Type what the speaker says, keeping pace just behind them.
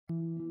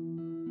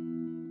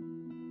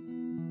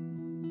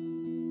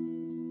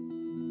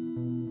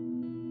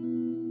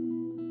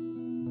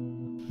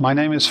My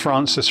name is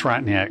Francis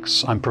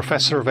Ratnieks. I'm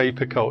Professor of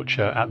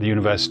Apiculture at the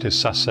University of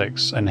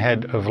Sussex and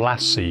Head of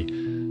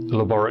LASI, the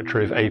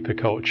Laboratory of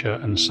Apiculture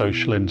and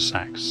Social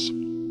Insects.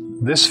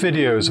 This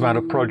video is about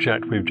a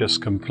project we've just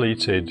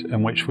completed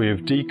in which we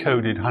have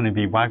decoded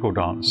honeybee waggle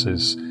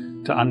dances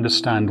to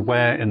understand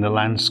where in the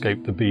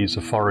landscape the bees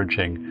are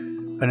foraging,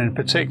 and in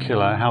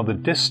particular how the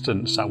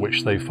distance at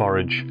which they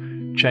forage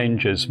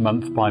changes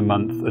month by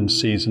month and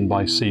season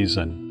by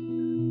season.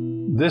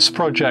 This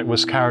project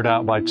was carried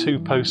out by two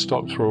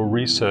postdoctoral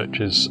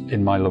researchers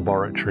in my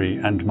laboratory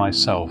and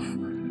myself.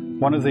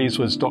 One of these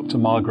was Dr.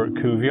 Margaret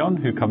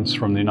Couvillon, who comes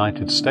from the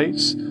United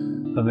States,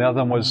 and the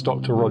other was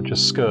Dr. Roger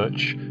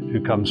Schürch,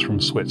 who comes from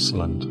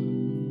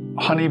Switzerland.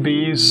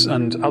 Honeybees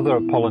and other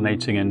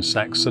pollinating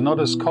insects are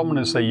not as common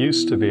as they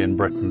used to be in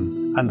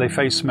Britain, and they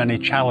face many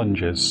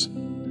challenges.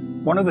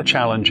 One of the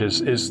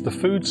challenges is the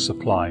food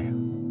supply.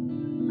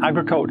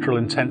 Agricultural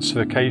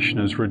intensification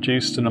has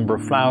reduced the number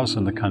of flowers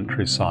in the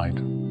countryside.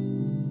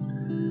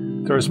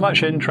 There is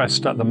much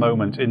interest at the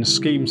moment in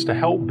schemes to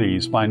help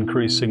bees by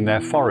increasing their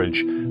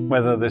forage,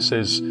 whether this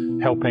is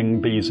helping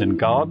bees in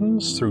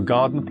gardens through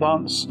garden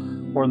plants,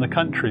 or in the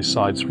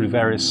countryside through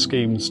various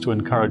schemes to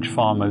encourage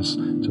farmers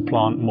to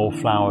plant more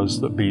flowers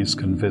that bees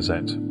can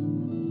visit.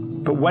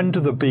 But when do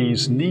the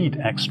bees need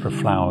extra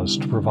flowers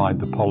to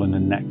provide the pollen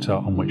and nectar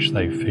on which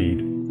they feed?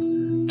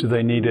 Do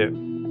they need it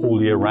all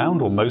year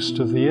round or most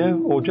of the year,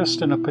 or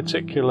just in a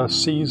particular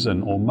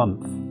season or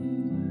month?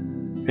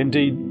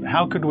 Indeed,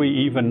 how could we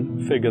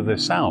even figure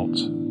this out?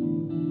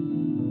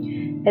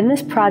 In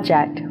this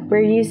project,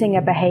 we're using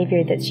a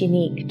behavior that's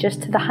unique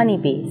just to the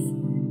honeybees,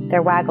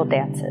 their waggle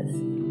dances,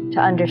 to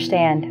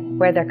understand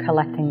where they're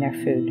collecting their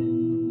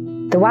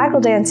food. The waggle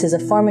dance is a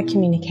form of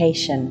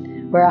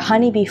communication where a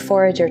honeybee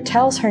forager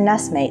tells her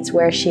nestmates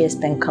where she has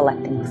been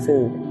collecting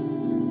food.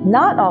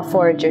 Not all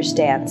foragers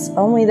dance,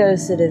 only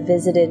those that have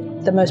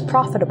visited the most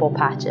profitable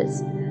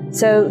patches.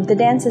 So the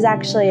dance is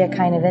actually a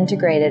kind of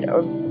integrated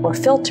or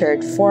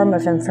filtered form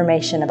of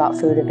information about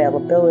food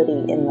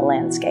availability in the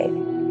landscape.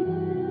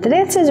 The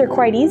dances are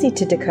quite easy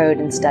to decode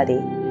and study.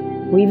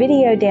 We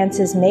video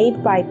dances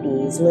made by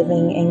bees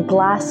living in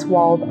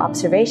glass-walled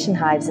observation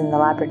hives in the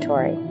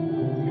laboratory.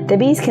 The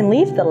bees can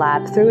leave the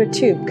lab through a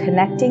tube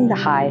connecting the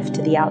hive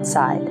to the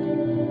outside.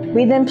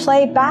 We then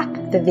play back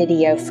the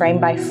video frame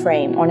by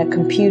frame on a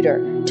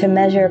computer to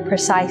measure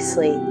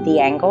precisely the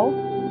angle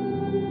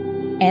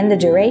and the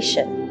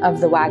duration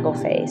of the waggle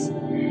phase.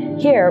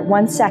 Here,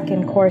 1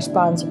 second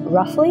corresponds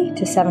roughly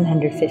to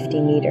 750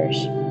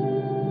 meters.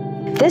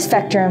 This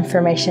vector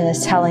information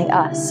is telling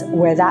us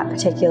where that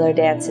particular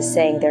dance is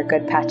saying there are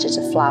good patches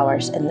of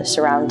flowers in the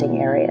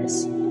surrounding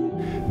areas.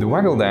 The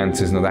waggle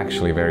dance is not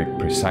actually very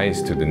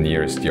precise to the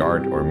nearest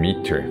yard or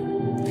meter.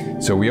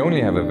 So we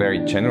only have a very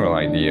general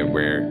idea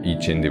where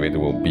each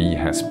individual bee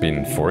has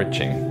been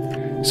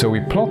foraging. So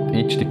we plot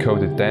each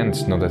decoded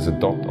dance not as a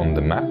dot on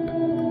the map,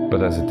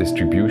 but as a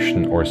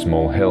distribution or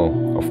small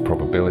hill of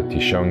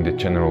probability showing the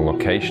general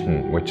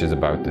location, which is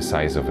about the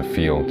size of a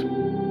field.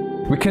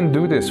 We can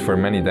do this for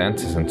many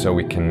dances, and so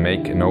we can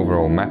make an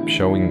overall map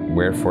showing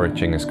where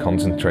foraging is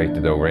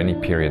concentrated over any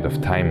period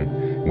of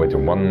time, whether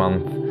 1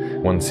 month,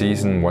 1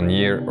 season, 1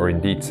 year, or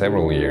indeed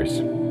several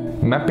years.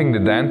 Mapping the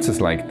dances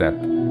like that,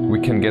 we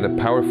can get a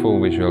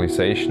powerful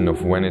visualization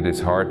of when it is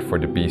hard for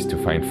the bees to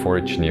find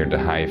forage near the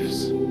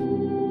hives.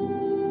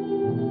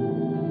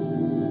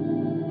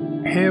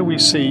 Here we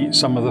see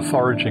some of the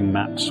foraging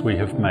maps we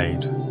have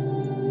made.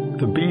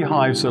 The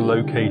beehives are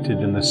located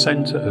in the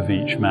center of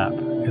each map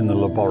in the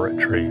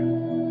laboratory.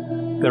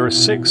 There are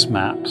 6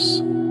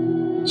 maps,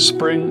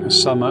 spring,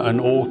 summer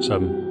and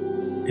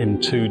autumn, in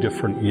 2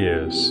 different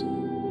years.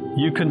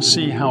 You can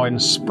see how in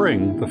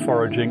spring the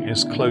foraging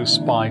is close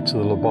by to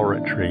the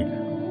laboratory,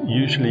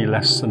 usually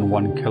less than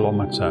 1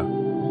 kilometre.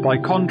 By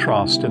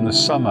contrast, in the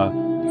summer,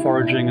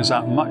 foraging is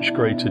at much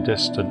greater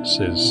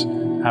distances,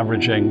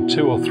 averaging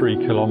 2 or 3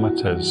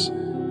 kilometres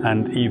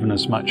and even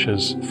as much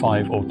as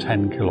 5 or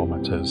 10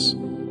 kilometres.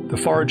 The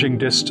foraging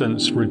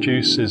distance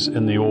reduces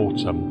in the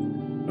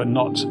autumn, but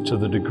not to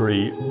the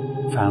degree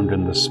found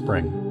in the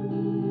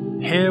spring.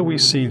 Here we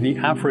see the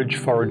average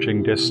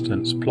foraging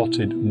distance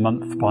plotted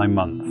month by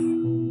month.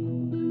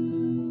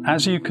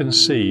 As you can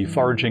see,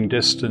 foraging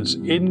distance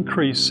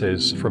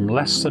increases from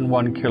less than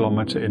 1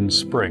 kilometre in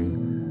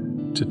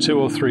spring to 2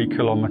 or 3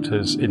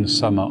 kilometres in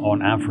summer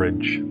on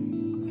average,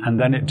 and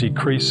then it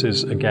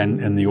decreases again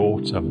in the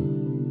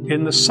autumn.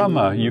 In the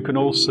summer, you can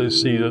also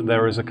see that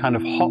there is a kind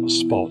of hot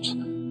spot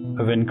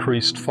of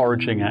increased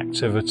foraging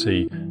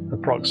activity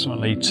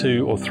approximately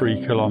 2 or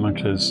 3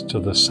 kilometres to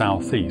the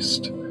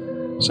southeast.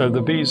 So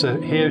the bees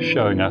are here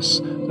showing us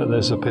that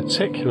there's a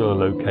particular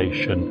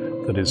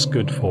location that is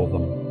good for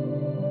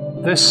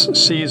them. This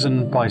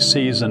season by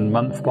season,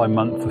 month by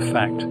month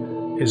effect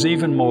is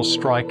even more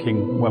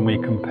striking when we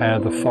compare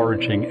the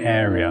foraging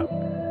area,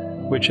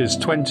 which is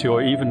 20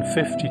 or even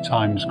 50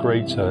 times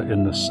greater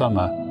in the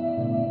summer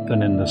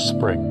than in the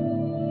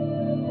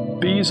spring.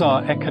 Bees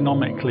are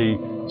economically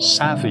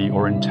savvy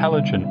or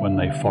intelligent when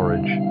they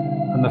forage,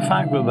 And the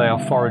fact that they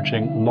are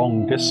foraging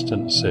long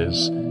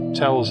distances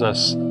tells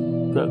us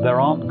that there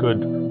aren't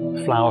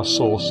good flower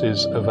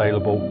sources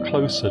available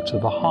closer to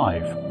the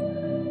hive.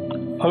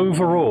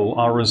 Overall,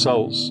 our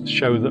results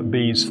show that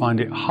bees find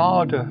it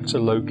harder to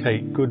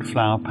locate good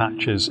flower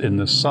patches in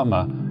the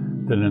summer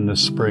than in the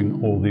spring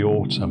or the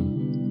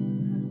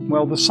autumn.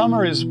 Well, the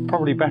summer is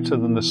probably better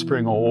than the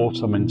spring or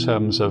autumn in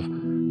terms of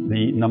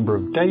the number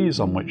of days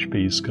on which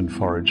bees can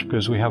forage,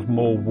 because we have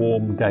more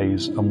warm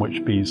days on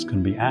which bees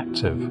can be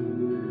active.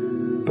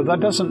 But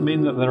that doesn't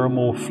mean that there are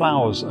more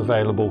flowers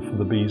available for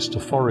the bees to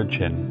forage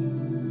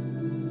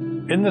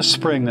in. In the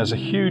spring, there's a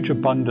huge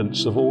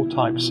abundance of all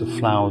types of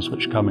flowers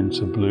which come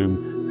into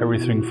bloom,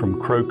 everything from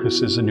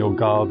crocuses in your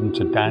garden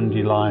to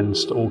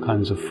dandelions to all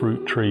kinds of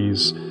fruit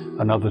trees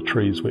and other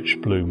trees which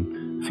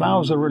bloom.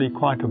 Flowers are really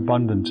quite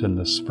abundant in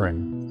the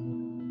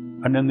spring.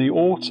 And in the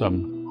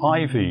autumn,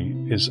 ivy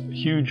is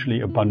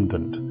hugely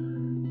abundant.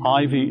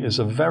 Ivy is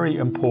a very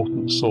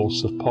important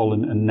source of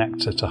pollen and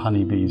nectar to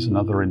honeybees and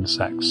other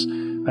insects,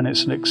 and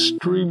it's an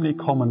extremely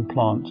common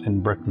plant in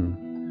Britain.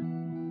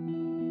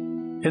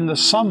 In the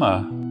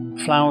summer,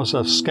 flowers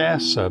are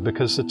scarcer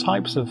because the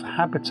types of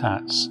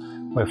habitats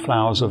where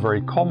flowers are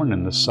very common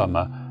in the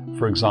summer,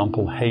 for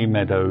example hay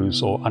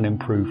meadows or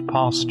unimproved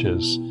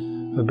pastures,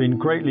 have been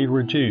greatly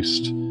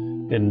reduced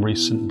in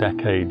recent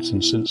decades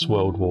and since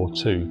World War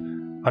II.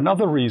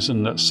 Another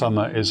reason that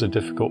summer is a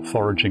difficult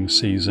foraging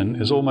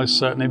season is almost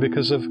certainly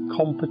because of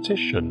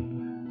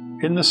competition.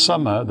 In the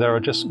summer, there are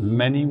just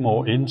many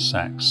more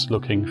insects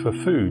looking for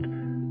food.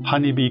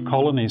 Honeybee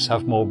colonies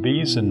have more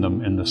bees in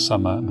them in the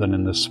summer than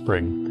in the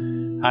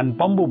spring, and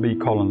bumblebee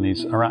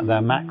colonies are at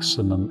their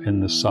maximum in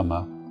the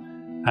summer,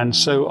 and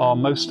so are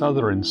most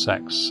other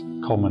insects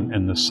common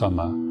in the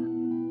summer.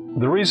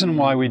 The reason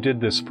why we did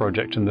this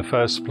project in the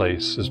first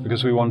place is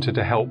because we wanted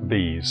to help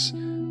bees,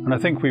 and I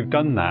think we've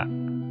done that.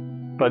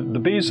 But the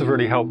bees have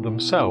really helped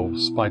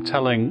themselves by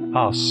telling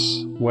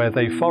us where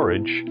they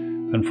forage,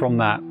 and from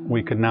that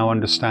we can now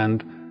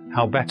understand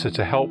how better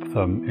to help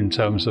them in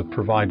terms of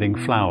providing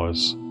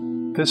flowers.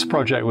 This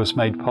project was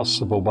made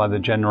possible by the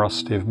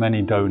generosity of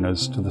many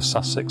donors to the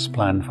Sussex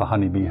Plan for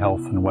Honeybee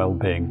Health and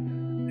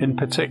Wellbeing, in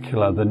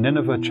particular the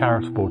Nineveh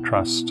Charitable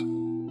Trust,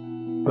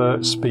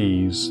 Burt's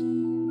Bees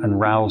and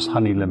Rouse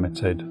Honey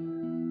Limited.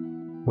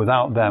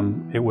 Without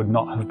them, it would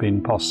not have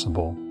been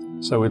possible.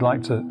 So we'd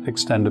like to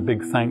extend a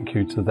big thank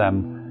you to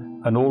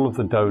them and all of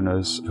the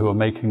donors who are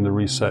making the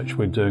research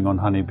we're doing on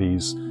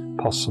honeybees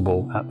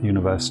possible at the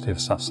University of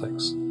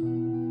Sussex.